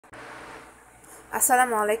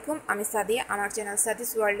আসসালামু আলাইকুম, আমি সাদিয়া। আমার চ্যানেল সাদিস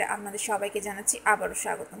ওয়ার্ল্ডে আপনাদের সবাইকে জানাচ্ছি আবারও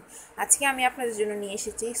স্বাগতম। আজকে আমি আপনাদের জন্য নিয়ে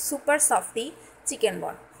এসেছি সুপার সফটি চিকেন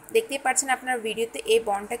বন। দেখতেই পাচ্ছেন আপনার ভিডিওতে এই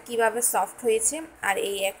বনটা কিভাবে সফট হয়েছে। আর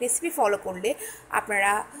এই এক রেসিপি ফলো করলে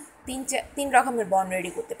আপনারা তিন রকমের বন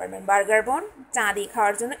রেডি করতে পারবেন। বার্গার বন, চা দিয়ে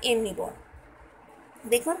খাওয়ার জন্য এমনি বন।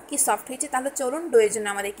 দেখুন কি সফট হয়েছে। তাহলে চলুন ডোয়ের জন্য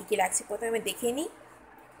আমাদের কী কী লাগছে প্রথমে আমি দেখে নিই।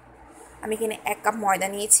 আমি এখানে 1 কাপ ময়দা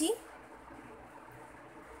নিয়েছি,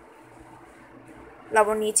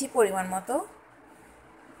 লবণ নিয়েছি পরিমাণ মতো,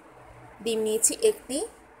 ডিম নিয়েছি একটি,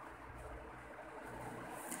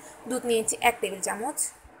 দুধ নিয়েছি 1 টেবিল চামচ,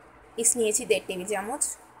 ইস্ট নিয়েছি 1.5 টেবিল চামচ,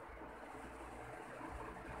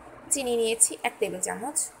 চিনি নিয়েছি 1 টেবিল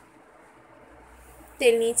চামচ,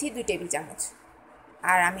 তেল নিয়েছি 2 টেবিল চামচ,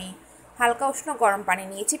 আর আমি হালকা উষ্ণ গরম পানি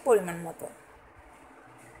নিয়েছি পরিমাণ মতো।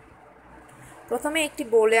 প্রথমে একটি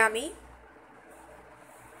বোলে আমি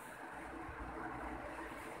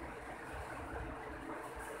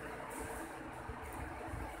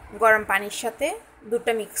গরম পানির সাথে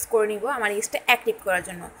দুধটা মিক্স করে নিব আমার ইস্টটা অ্যাক্টিভ করার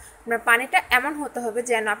জন্য। আপনার পানিটা এমন হতে হবে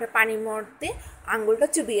যেন আপনি পানির মধ্যে আঙ্গুলটা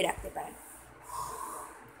চুবিয়ে রাখতে পারেন।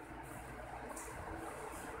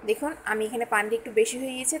 দেখুন আমি এখানে পানিটা একটু বেশি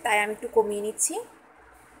হয়ে গিয়েছে, তাই আমি একটু কমিয়ে নিচ্ছি।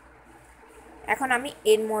 এখন আমি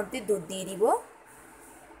এর মধ্যে দুধ দিয়ে দিব।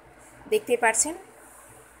 দেখতেই পাচ্ছেন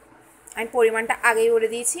আমি পরিমাণটা আগেই বলে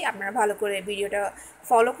দিয়েছি। আপনারা ভালো করে ভিডিওটা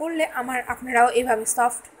ফলো করলে আপনারাও এভাবে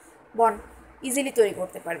সফট বন ইজিলি তৈরি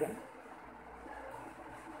করতে পারবেন।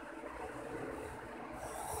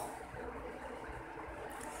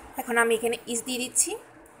 এখন আমি এখানে ইস্ট দিয়ে দিচ্ছি।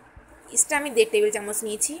 ইস্টটা আমি 1.5 টেবিল চামচ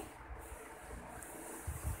নিয়েছি।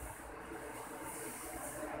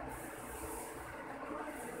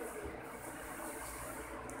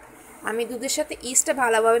 আমি দুধের সাথে ইস্টটা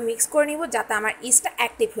ভালোভাবে মিক্স করে নিব যাতে আমার ইস্টটা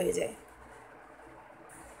অ্যাক্টিভ হয়ে যায়।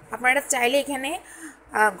 আপনারা চাইলে এখানে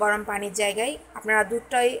গরম পানির জায়গায় আপনারা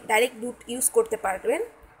দুধটাই ডাইরেক্ট দুধ ইউজ করতে পারবেন,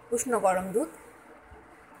 উষ্ণ গরম দুধ।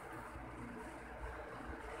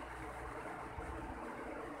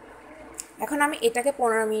 এখন আমি এটাকে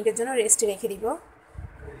 15 মিনিটের জন্য রেস্টে রেখে দিব।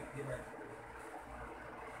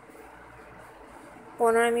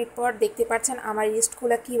 15 মিনিট পর দেখতে পাচ্ছেন আমার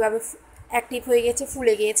ইস্টগুলো কীভাবে অ্যাক্টিভ হয়ে গেছে,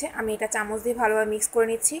 ফুলে গিয়েছে। আমি এটা চামচ দিয়ে ভালোভাবে মিক্স করে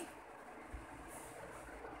নিচ্ছি।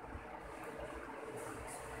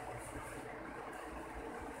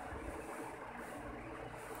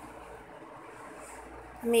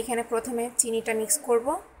 আমি এখানে প্রথমে চিনিটা মিক্স করব।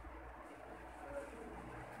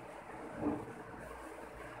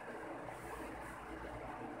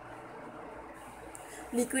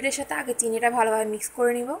 লিকুইডের সাথে আগে চিনিটা ভালোভাবে মিক্স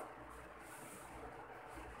করে নিব।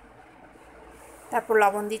 তারপর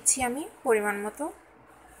লবণ দিচ্ছি আমি পরিমাণ মতো।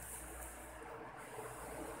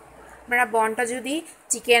 আপনারা বনটা যদি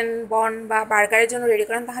চিকেন বন বা বার্গারের জন্য রেডি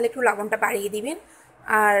করেন তাহলে একটু লবণটা বাড়িয়ে দিবেন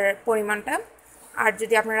আর পরিমাণটা। আর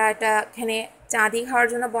যদি আপনারা এখানে চা দিয়ে খাওয়ার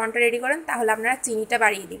জন্য বনটা রেডি করেন তাহলে আপনারা চিনিটা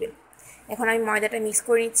বাড়িয়ে দিবেন। এখন আমি ময়দাটা মিক্স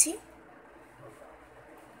করে নিচ্ছি।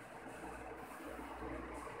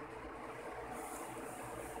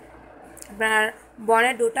 আপনার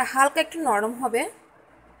বনের ডোটা হালকা একটু নরম হবে।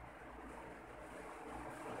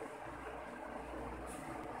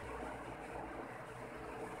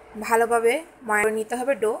 ভালোভাবে ময়ান নিতে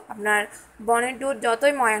হবে ডো। আপনার বনের ডো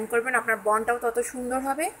যতই ময়ান করবেন আপনার বনটাও তত সুন্দর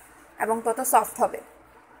হবে এবং তত সফট হবে।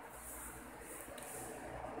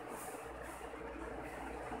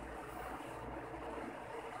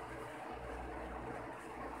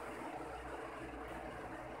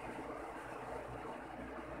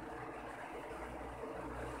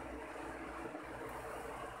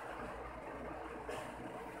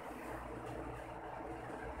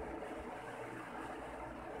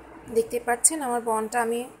 দেখতে পাচ্ছেন আমার বনটা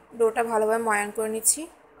আমি ডোটা ভালোভাবে ময়ান করে নিচ্ছি।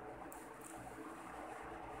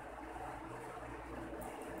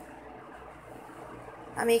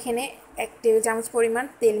 আমি এখানে 1 টেবিল চামচ পরিমাণ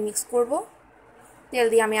তেল মিক্স করব। তেল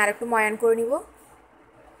দিয়ে আমি আরেকটু ময়ান করে নিব।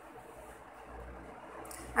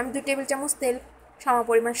 আমি 2 টেবিল চামচ তেল সম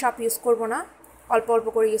পরিমাণ সব ইউজ করব না, অল্প অল্প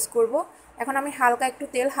করে ইউজ করব। এখন আমি হালকা একটু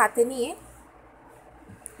তেল হাতে নিয়ে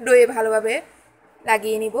ডোয়ে ভালোভাবে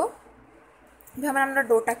লাগিয়ে নিব। এভাবে আমরা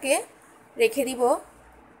ডোটাকে রেখে দিব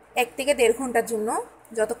 1 থেকে 1.5 ঘন্টার জন্য,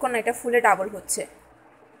 যতক্ষণ না এটা ফুলে ডাবল হচ্ছে।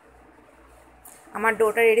 আমার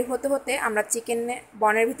ডোটা রেডি হতে হতে আমরা চিকেন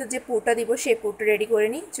বনের ভিতর যে পুরটা দিব সেই পুরটা রেডি করে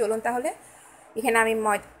নিই। চলুন তাহলে। এখানে আমি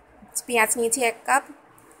পেঁয়াজ নিয়েছি 1 কাপ,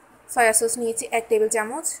 সয়া সস নিয়েছি 1 টেবিল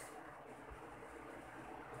চামচ,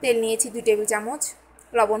 তেল নিয়েছি 2 টেবিল চামচ,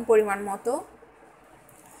 লবণ পরিমাণ মতো,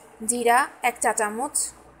 জিরা 1 চা চামচ,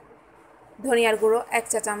 ধনিয়ার গুঁড়ো 1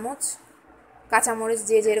 চা চামচ, কাঁচামরিচ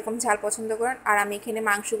যে যেরকম ঝাল পছন্দ করেন। আর আমি এখানে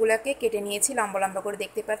মাংসগুলোকে কেটে নিয়েছি লম্বা লম্বা করে,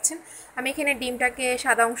 দেখতে পাচ্ছেন। আমি এখানে ডিমটাকে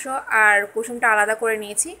সাদা অংশ আর কুসুমটা আলাদা করে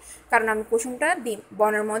নিয়েছি, কারণ আমি কুসুমটা ডিম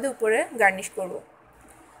বনের মধ্যে উপরে গার্নিশ করব।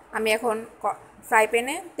 আমি এখন ফ্রাই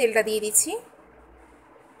প্যানে তেলটা দিয়ে দিচ্ছি।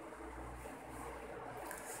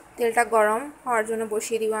 তেলটা গরম হওয়ার জন্য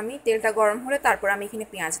বসিয়ে দিব আমি। তেলটা গরম হলে তারপর আমি এখানে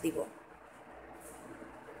পেঁয়াজ দিব।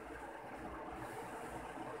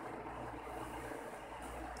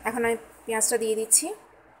 এখন আমি পেঁয়াজটা দিয়ে দিচ্ছি।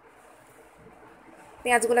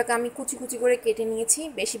 পেঁয়াজগুলোকে আমি কুচি কুচি করে কেটে নিয়েছি,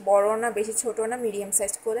 বেশি বড় না বেশি ছোট না, মিডিয়াম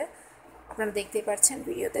সাইজ করে, আপনারা দেখতেই পাচ্ছেন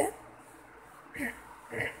ভিডিওতে।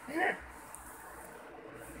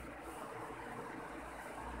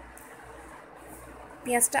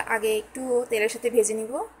 পেঁয়াজটা আগে একটু তেলের সাথে ভেজে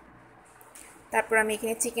নিব, তারপর আমি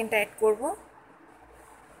এখানে চিকেনটা অ্যাড করব।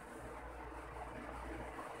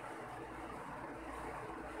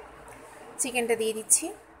 চিকেনটা দিয়ে দিচ্ছি।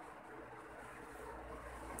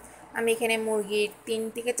 আমি এখানে মুরগির 3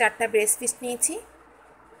 থেকে 4টা ব্রেস্ট পিস নিয়েছি।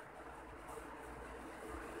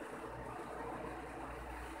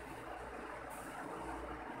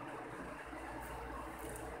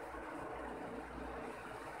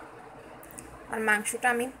 আর মাংসটা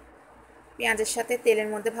আমি পেঁয়াজের সাথে তেলের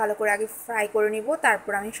মধ্যে ভালো করে আগে ফ্রাই করে নিব,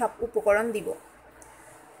 তারপর আমি সব উপকরণ দিব।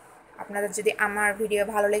 আপনাদের যদি আমার ভিডিও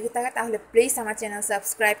ভালো লেগে থাকে তাহলে প্লিজ আমার চ্যানেল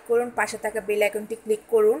সাবস্ক্রাইব করুন, পাশে থাকা বেল আইকনটি ক্লিক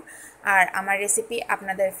করুন, আর আমার রেসিপি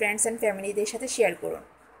আপনাদের ফ্রেন্ডস অ্যান্ড ফ্যামিলিদের সাথে শেয়ার করুন।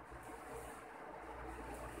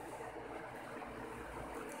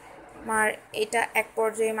 আর এটা এক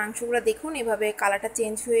পর্যায়ে মাংসগুলো দেখুন এভাবে কালারটা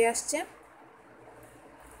চেঞ্জ হয়ে আসছে।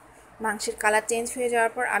 মাংসের কালার চেঞ্জ হয়ে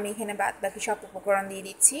যাওয়ার পর আমি এখানে বাকি সব উপকরণ দিয়ে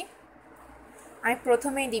দিচ্ছি। আমি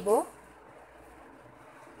প্রথমেই দিব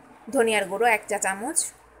ধনিয়ার গুঁড়ো 1 চা চামচ,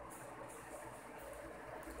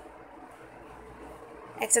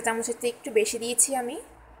 1 চা চামচের থেকে একটু বেশি দিয়েছি আমি।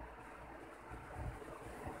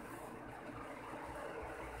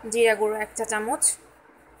 জিরা গুঁড়ো 1 চা চামচ,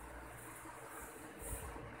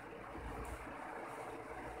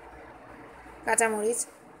 কাঁচামরিচ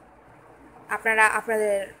আপনারা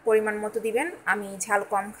আপনাদের পরিমাণ মতো দিবেন। আমি ঝাল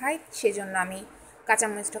কম খাই, সেজন্য আমি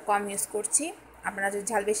কাঁচামরিচটা কম ইউজ করছি। আপনারা যদি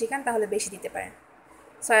ঝাল বেশি খান তাহলে বেশি দিতে পারেন।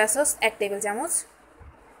 সয়া সস 1 টেবিল চামচ।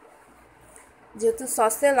 যেহেতু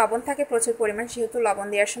সসে লবণ থাকে প্রচুর পরিমাণ, সেহেতু লবণ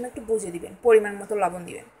দেওয়ার সময় একটু বুঝে দিবেন, পরিমাণ মতো লবণ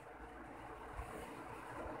দিবেন।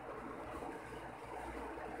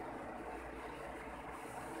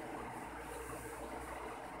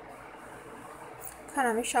 এখন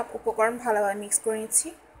আমি সব উপকরণ ভালোভাবে মিক্স করে নিচ্ছি।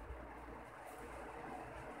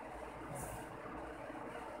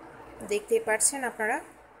 দেখতেই পাচ্ছেন আপনারা।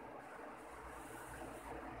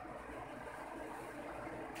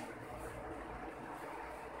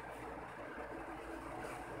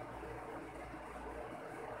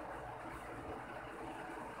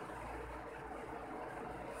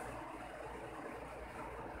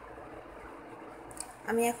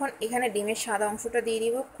 আমি এখন এখানে ডিমের সাদা অংশটা দিয়ে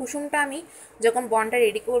দিব। কুসুমটা আমি যখন বনটা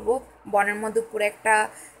রেডি করব, বনের মধ্যে উপরে একটা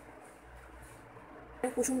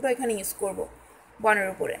কুসুমটা এখানে ইউজ করব বনের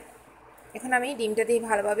উপরে। এখন আমি ডিমটা দিয়ে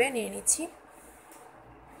ভালোভাবে নিয়ে নিচ্ছি।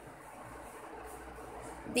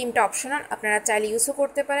 ডিমটা অপশনাল, আপনারা চাইলে ইউজও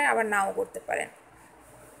করতে পারেন আবার নাও করতে পারেন।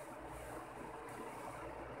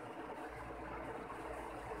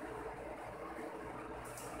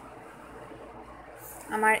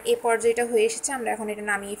 আমার এই পর্যায়টা হয়ে এসেছে, আমরা এখন এটা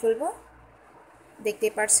নামিয়ে ফেলবো।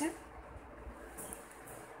 দেখতেই পাচ্ছেন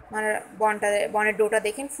মানে বনের ডোটা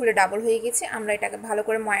দেখেন ফুলে ডাবল হয়ে গেছে। আমরা এটাকে ভালো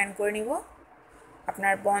করে ময়ান করে নিব।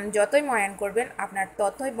 আপনার বন যতই ময়ান করবেন আপনার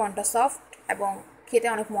ততই বনটা সফট এবং খেতে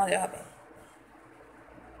অনেক মজা হবে।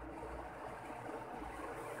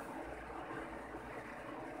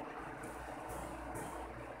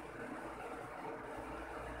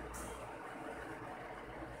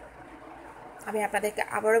 আমি আপনাদেরকে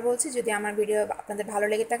আবারও বলছি, যদি আমার ভিডিও আপনাদের ভালো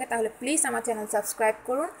লেগে থাকে তাহলে প্লিজ আমার চ্যানেল সাবস্ক্রাইব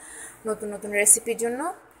করুন। নতুন নতুন রেসিপির জন্য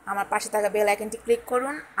আমার পাশে থাকা বেল আইকনটি ক্লিক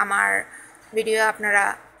করুন। আমার ভিডিও আপনারা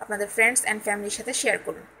আপনাদের ফ্রেন্ডস অ্যান্ড ফ্যামিলির সাথে শেয়ার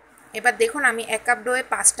করুন। এবার দেখুন আমি 1 কাপ ডোয়ে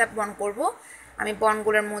 5টা বন করব। আমি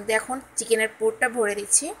বনগুলোর মধ্যে এখন চিকেনের পুরটা ভরে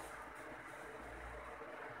দিচ্ছি।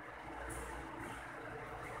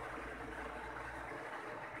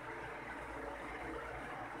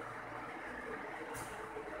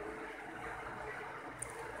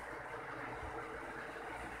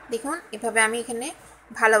 দেখুন এভাবে আমি এখানে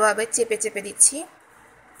ভালোভাবে চেপে চেপে দিচ্ছি।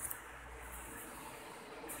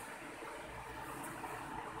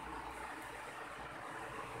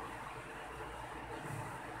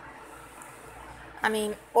 আমি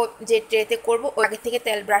যে ট্রেতে করব আগে থেকে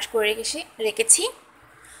তেল ব্রাশ করে রেখেছি।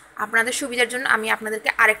 আপনাদের সুবিধার জন্য আমি আপনাদেরকে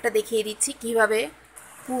আরেকটা দেখিয়ে দিচ্ছি কিভাবে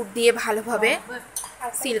পুর দিয়ে ভালোভাবে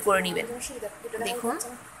সিল করে নেবেন। দেখুন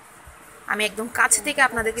আমি একদম কাছ থেকে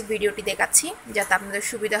আপনাদেরকে ভিডিওটি দেখাচ্ছি যাতে আপনাদের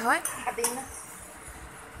সুবিধা হয়।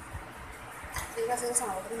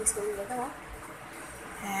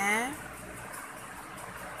 হ্যাঁ,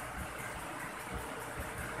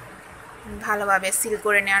 ভালোভাবে সিল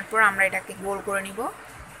করে নেওয়ার পর আমরা এটাকে গোল করে নিব।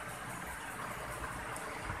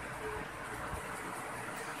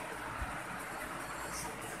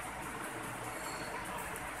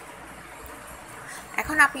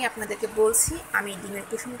 এখন আপনাদেরকে বলছি আমি ডিমের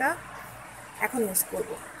কুসুমটা এখন ইউজ করব।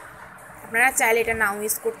 আপনারা চাইলে এটা নাও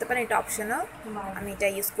ইউজ করতে পারেন, এটা অপশনাল। আমি এটা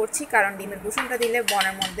ইউজ করছি কারণ ডিমের কুসুমটা দিলে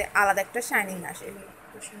বনের মধ্যে আলাদা একটা শাইনিং আসে।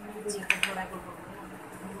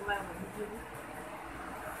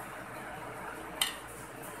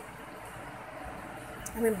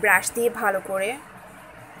 আমি ব্রাশ দিয়ে ভালো করে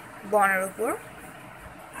বনের উপর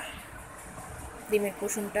ডিমের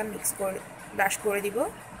কুসুমটা মিক্স করে ব্রাশ করে দিব।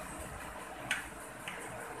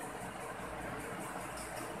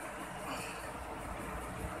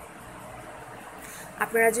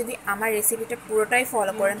 আপনারা যদি আমার রেসিপিটা পুরোটাই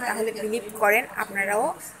ফলো করেন তাহলে বিলিভ করেন আপনারাও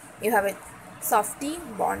এভাবে সফটি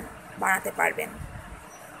বন বানাতে পারবেন।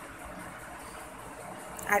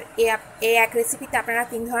 আর এই এক রেসিপিতে আপনারা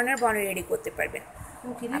 3 ধরনের বন রেডি করতে পারবেন।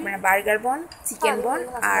 আপনারা বার্গার বন, চিকেন বন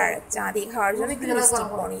আর চা দিয়ে খাওয়ার জন্য একটু মিষ্টি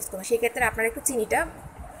বন ইউজ করবেন। সেক্ষেত্রে আপনারা একটু চিনিটা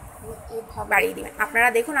বাড়িয়ে দেবেন। আপনারা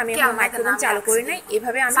দেখুন আমি এখন মাইক্রোওভেন চালু করি নাই,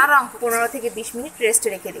 এভাবে আমি 15 থেকে 20 মিনিট রেস্টে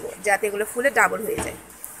রেখে দিব যাতে এগুলো ফুলে ডাবল হয়ে যায়।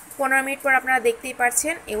 15 মিনিট পর আপনারা দেখতেই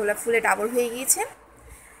পাচ্ছেন এগুলো ফুলে ডাবল হয়ে গিয়েছে।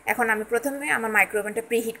 এখন আমি প্রথমে আমার মাইক্রোওভেনটা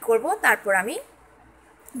প্রিহিট করব, তারপর আমি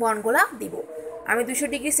বনগুলা দিব। আমি 200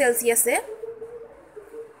 ডিগ্রি সেলসিয়াসে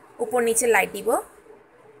উপর নিচে লাইট দিব।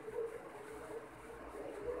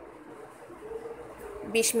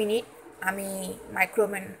 20 মিনিট আমি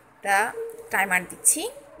মাইক্রোওভেনটা টাইমার দিচ্ছি।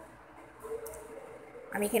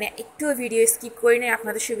 আমি এখানে একটু ভিডিও স্কিপ করি না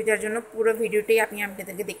আপনাদের সুবিধার জন্য, পুরো ভিডিওটাই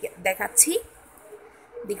আপনাদেরকে দেখাচ্ছি।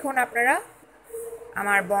 দেখুন আপনারা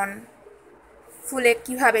আমার বন ফুলে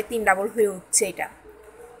কিভাবে 3 ডাবল হয়ে উঠছে এটা।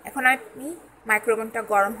 এখন আমি মাইক্রোওভেনটা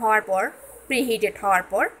গরম হওয়ার পর, প্রিহিটেড হওয়ার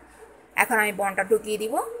পর এখন আমি বনটা ঢুকিয়ে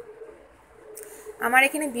দিব। আমার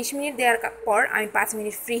এখানে 20 মিনিট দেওয়ার পর আমি 5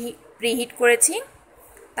 মিনিট প্রিহিট করেছি।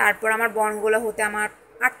 তারপর আমার বনগুলো হতে আমার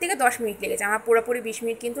 8 থেকে 10 মিনিট লেগেছে, আমার পুরোপুরি 20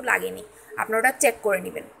 মিনিট কিন্তু লাগেনি। আপনারা ওটা চেক করে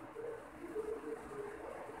নেবেন।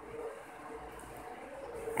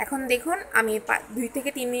 এখন দেখুন আমি 2 থেকে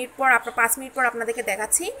 3 মিনিট পর 5 মিনিট পর আপনাদেরকে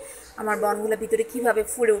দেখাচ্ছি আমার বনগুলো ভিতরে কিভাবে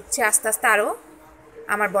ফুলে উঠছে আস্তে আস্তে। আরও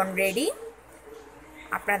আমার বন রেডি।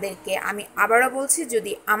 আপনাদেরকে আমি আবারও বলছি,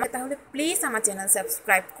 যদি তাহলে প্লিজ আমার চ্যানেল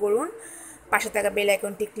সাবস্ক্রাইব করুন, পাশে থাকা বেল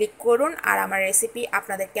আইকনটি ক্লিক করুন, আর আমার রেসিপি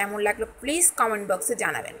আপনাদের কেমন লাগলো প্লিজ কমেন্ট বক্সে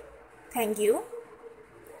জানাবেন। Thank you.